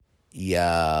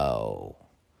Yo,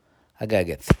 I gotta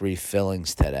get 3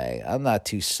 fillings today. I'm not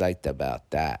too psyched about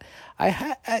that.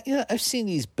 I've seen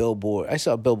these billboard. I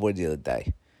saw a billboard the other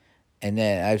day, and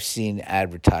then I've seen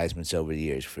advertisements over the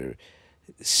years for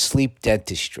sleep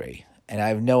dentistry, and I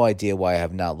have no idea why I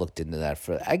have not looked into that.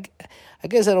 I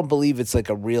guess I don't believe it's like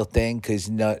a real thing because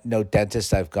no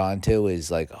dentist I've gone to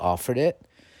is like offered it,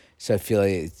 so I feel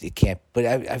like it can't. But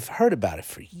I've heard about it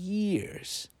for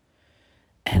years,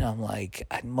 and I'm like,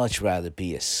 I'd much rather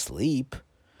be asleep.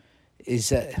 Is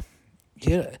that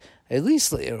at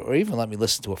least, or even let me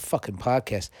listen to a fucking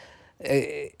podcast.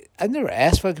 I've never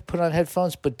asked if I could put on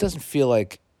headphones, but it doesn't feel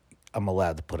like I'm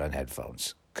allowed to put on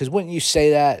headphones. Because wouldn't you say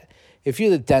that if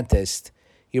you're the dentist,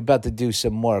 you're about to do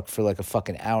some work for like a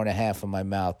fucking hour and a half in my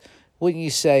mouth? Wouldn't you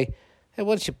say, hey,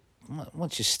 why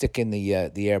don't you stick in the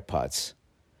AirPods?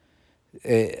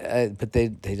 But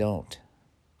they don't.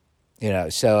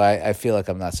 So I feel like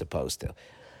I'm not supposed to.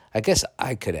 I guess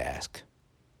I could ask.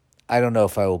 I don't know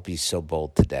if I will be so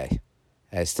bold today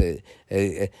as to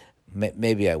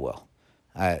maybe I will.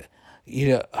 Oh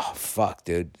fuck,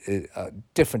 dude.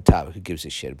 Different topic. Who gives a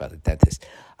shit about the dentist?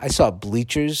 I saw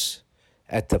Bleachers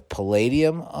at the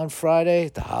Palladium on Friday,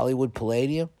 the Hollywood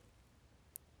Palladium.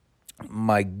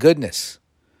 My goodness,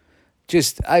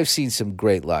 just I've seen some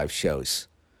great live shows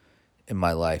in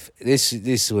my life.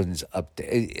 This one's up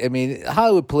there. I mean,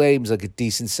 Hollywood Palladium's like a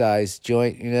decent sized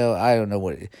joint. I don't know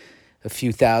what, a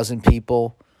few thousand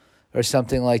people or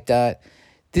something like that.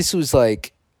 This was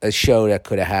like a show that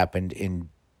could have happened in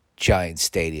Giant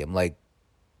Stadium. Like,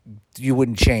 you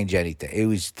wouldn't change anything. It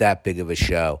was that big of a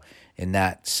show and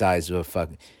that size of a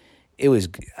fucking. It was.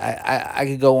 I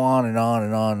could go on and on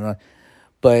and on and on,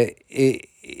 but it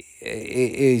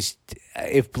is.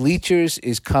 If Bleachers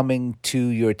is coming to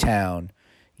your town,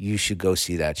 you should go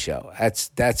see that show.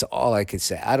 That's all I could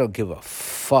say. I don't give a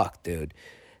fuck, dude.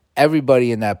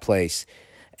 Everybody in that place,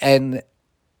 and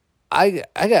I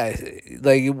got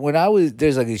like when I was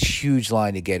there's like this huge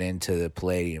line to get into the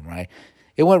Palladium, right?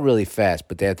 It went really fast,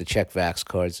 but they had to check Vax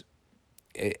cards.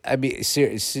 I mean,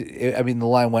 seriously, I mean the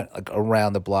line went like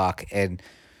around the block, and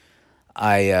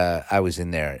I was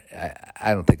in there.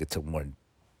 I don't think it took more than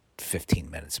 15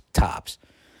 minutes tops,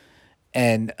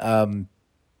 and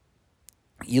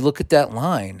you look at that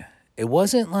line. It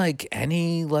wasn't like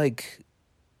any like.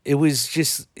 It was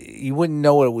just you wouldn't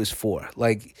know what it was for.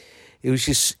 Like it was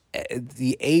just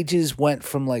the ages went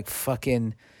from like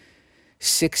fucking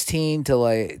 16 to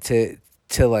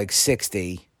like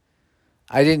 60.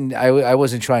 I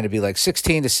wasn't trying to be like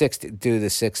 16 to 60 do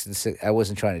the 6 to 6. I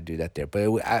wasn't trying to do that there.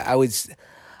 But I was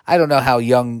I don't know how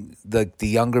young the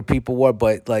younger people were,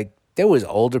 but like there was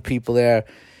older people there.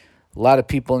 A lot of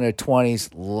people in their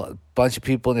 20s, bunch of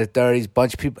people in their 30s,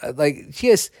 bunch of people like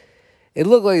just it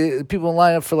looked like people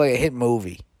line up for like a hit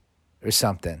movie or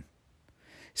something.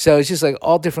 So it's just like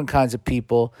all different kinds of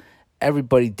people,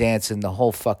 everybody dancing the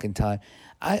whole fucking time.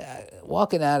 I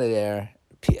walking out of there,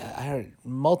 I heard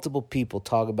multiple people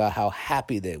talk about how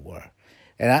happy they were,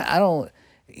 and I don't.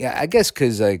 Yeah, I guess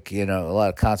because like a lot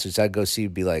of concerts I go see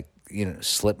would be like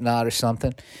Slipknot or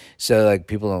something. So like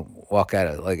people don't walk out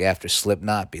of like after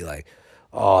Slipknot be like,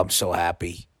 oh, I'm so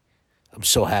happy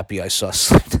I saw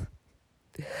Slipknot.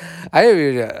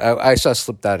 I saw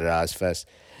Slipknot at Ozfest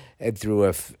and threw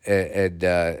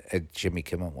at Jimmy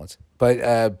Kimmel once, but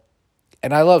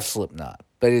and I love Slipknot,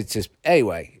 but it's just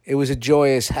anyway. It was a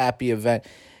joyous, happy event.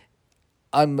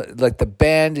 Like the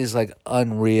band is like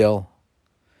unreal.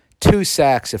 2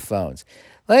 saxophones,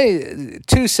 like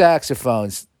 2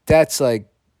 saxophones. That's like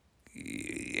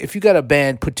if you got a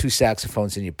band, put 2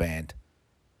 saxophones in your band.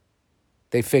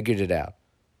 They figured it out.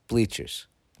 Bleachers,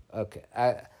 okay.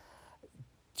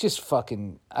 Just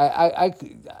fucking.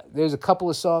 There's a couple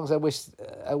of songs I wish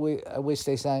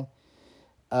they sang.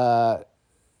 But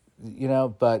you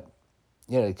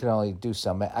can only do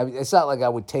some. It's not like I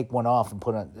would take one off and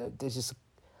put on. There's just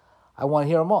I want to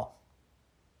hear them all.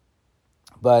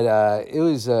 But it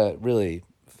was really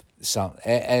something,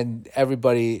 and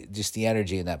everybody, just the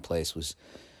energy in that place was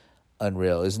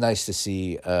unreal. It was nice to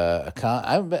see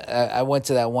I went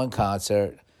to that one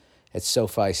concert at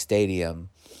SoFi Stadium.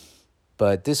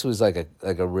 But this was like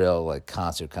a real like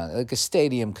concert, like a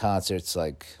stadium concert's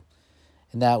like,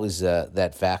 and that was that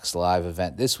Vax Live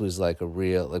event. This was like a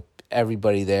real like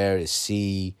everybody there to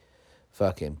see,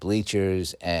 fucking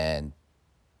Bleachers, and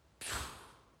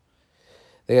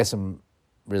they got some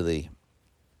really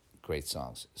great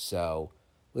songs. So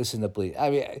listen to Bleach.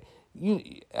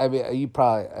 You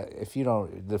probably if you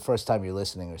don't the first time you're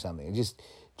listening or something, just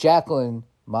Jacqueline,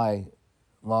 my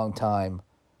longtime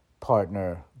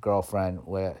partner, girlfriend,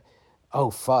 where Oh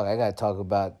fuck! I gotta talk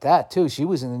about that too. She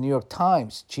was in the New York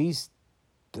Times. She's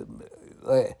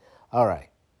all right.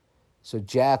 So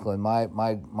Jacqueline,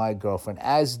 my girlfriend,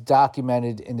 as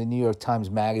documented in the New York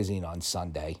Times Magazine on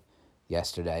Sunday,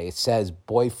 yesterday, it says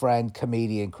boyfriend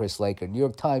comedian Chris Laker. New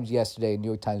York Times yesterday, New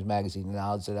York Times Magazine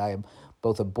acknowledged that I am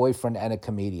both a boyfriend and a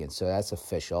comedian. So that's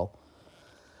official.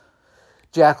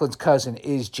 Jacqueline's cousin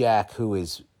is Jack, who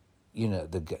is,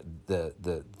 the the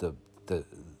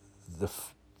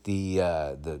the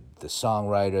the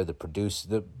songwriter, the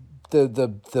producer,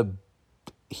 the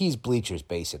he's Bleachers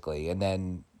basically, and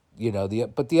then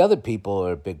but the other people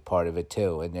are a big part of it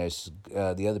too, and there's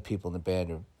the other people in the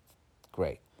band are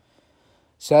great.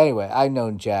 So anyway, I've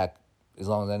known Jack as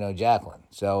long as I know Jacqueline,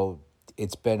 so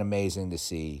it's been amazing to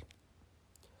see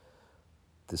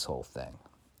this whole thing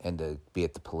and to be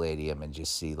at the Palladium and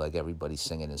just see like everybody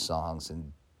singing his songs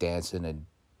and dancing and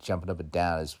jumping up and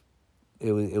down.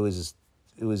 It was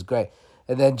great.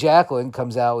 And then Jacqueline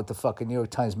comes out with the fucking New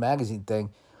York Times Magazine thing.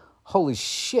 Holy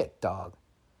shit, dog!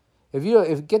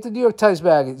 If get the New York Times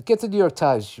magazine, get the New York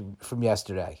Times from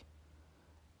yesterday,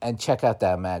 and check out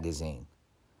that magazine,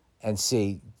 and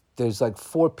see there's like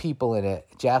 4 people in it.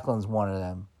 Jacqueline's one of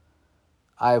them.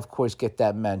 I of course get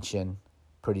that mention,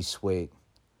 pretty sweet.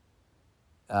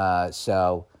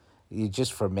 So,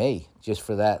 just for me, just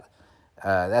for that,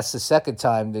 that's the second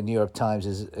time the New York Times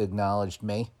has acknowledged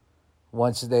me.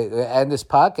 Once they and this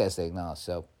podcast they acknowledged.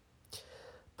 So,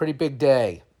 pretty big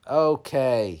day.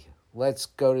 Okay, let's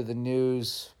go to the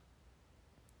news.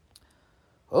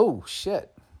 Oh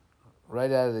shit!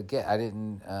 Right out of the gate, I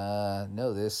didn't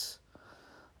know this.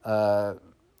 Colin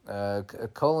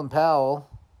Powell,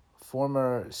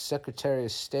 former Secretary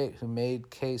of State who made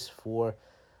case for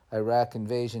Iraq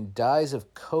invasion, dies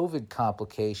of COVID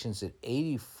complications at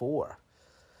 84.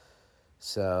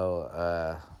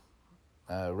 So,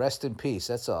 rest in peace.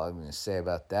 That's all I'm going to say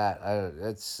about that.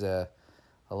 That's a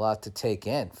lot to take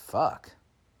in. Fuck.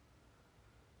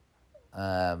 We.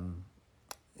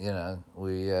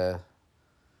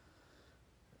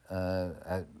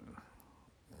 I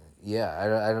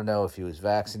don't know if he was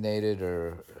vaccinated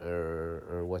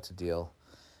or what the deal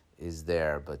is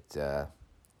there, but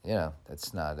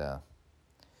that's not.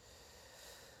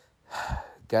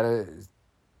 Gotta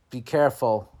be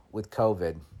careful with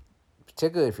COVID,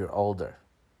 particularly if you're older.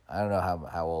 I don't know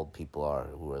how old people are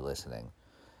who are listening.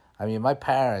 I mean, my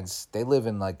parents, they live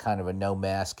in like kind of a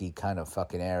no-masky kind of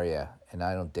fucking area, and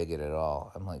I don't dig it at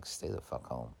all. I'm like, stay the fuck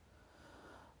home.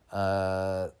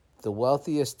 The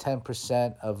wealthiest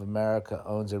 10% of America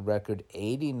owns a record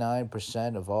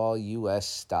 89% of all U.S.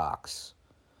 stocks.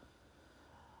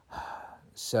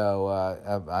 So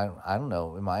I don't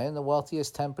know. Am I in the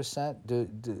wealthiest 10%?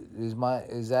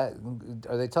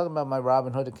 Are they talking about my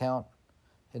Robinhood account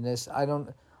in this? I don't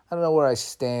know where I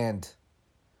stand.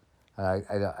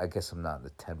 I guess I'm not in the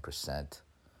 10%.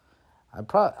 I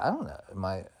don't know.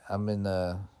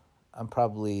 I'm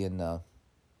probably in the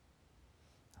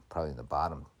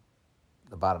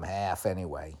bottom half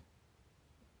anyway.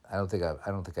 I don't think I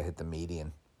hit the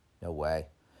median. No way.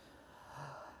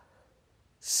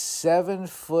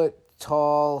 7-foot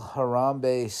tall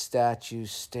Harambe statue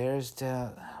stares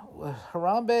down.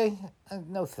 Harambe?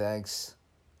 No thanks.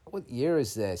 What year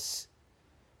is this?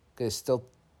 Gonna still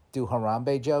do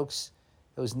Harambe jokes?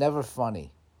 It was never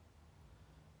funny.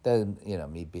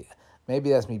 Maybe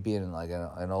that's me being like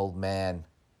an old man.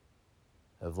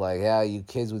 Of like, yeah, you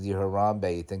kids with your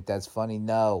Harambe, you think that's funny?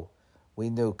 No,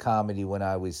 we knew comedy when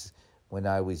I was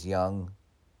young.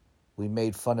 We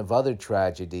made fun of other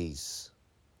tragedies.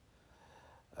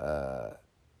 I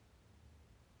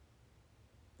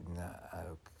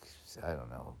don't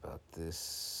know about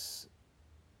this.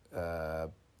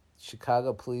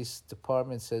 Chicago Police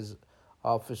Department says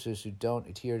officers who don't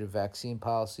adhere to vaccine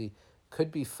policy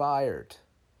could be fired.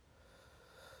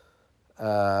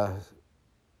 Why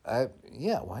not?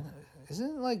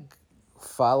 Isn't like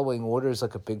following orders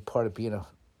like a big part of being a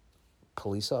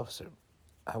police officer?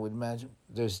 I would imagine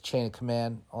there's chain of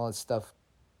command, all that stuff.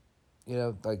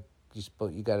 Like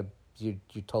you're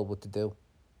told what to do,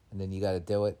 and then you got to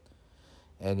do it.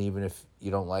 And even if you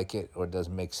don't like it or it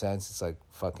doesn't make sense, it's like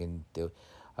fucking do it.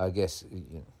 I guess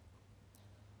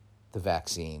the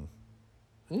vaccine.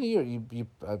 I'm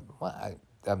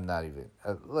not even.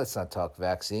 Let's not talk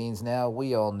vaccines now.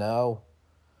 We all know.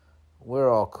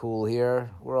 We're all cool here.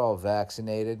 We're all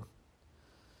vaccinated.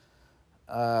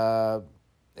 And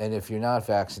if you're not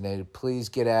vaccinated, please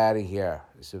get out of here.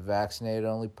 It's a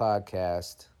vaccinated-only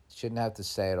podcast. Shouldn't have to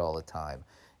say it all the time.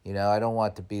 I don't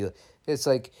want to be. It's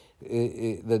like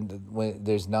when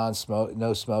there's no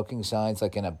smoking signs,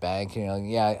 like in a bank.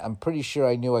 Yeah, I'm pretty sure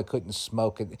I knew I couldn't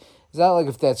smoke it. It's not like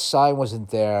if that sign wasn't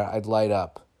there, I'd light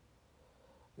up.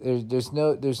 There's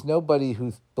nobody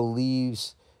who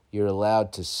believes you're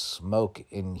allowed to smoke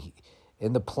in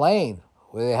the plane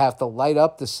where they have to light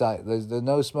up the sign. The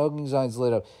no smoking signs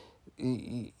lit up.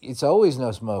 It's always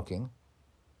no smoking.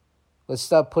 Let's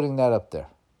stop putting that up there.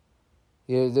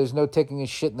 There's no taking a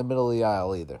shit in the middle of the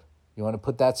aisle either. You want to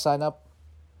put that sign up?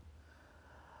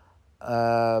 Where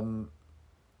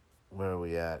are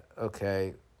we at?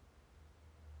 Okay.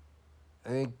 I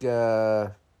think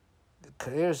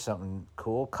here's something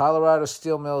cool. Colorado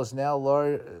steel mill is now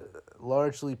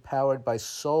largely powered by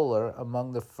solar,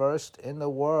 among the first in the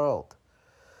world.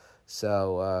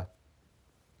 So,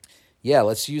 yeah,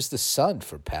 let's use the sun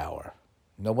for power.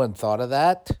 No one thought of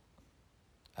that?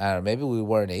 I don't know. Maybe we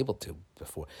weren't able to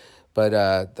before, but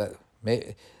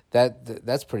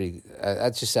that's pretty.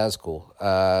 That just sounds cool.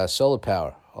 Solar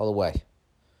power all the way.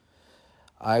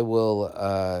 I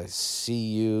will see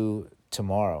you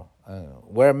tomorrow.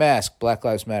 Wear a mask. Black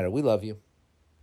Lives Matter. We love you.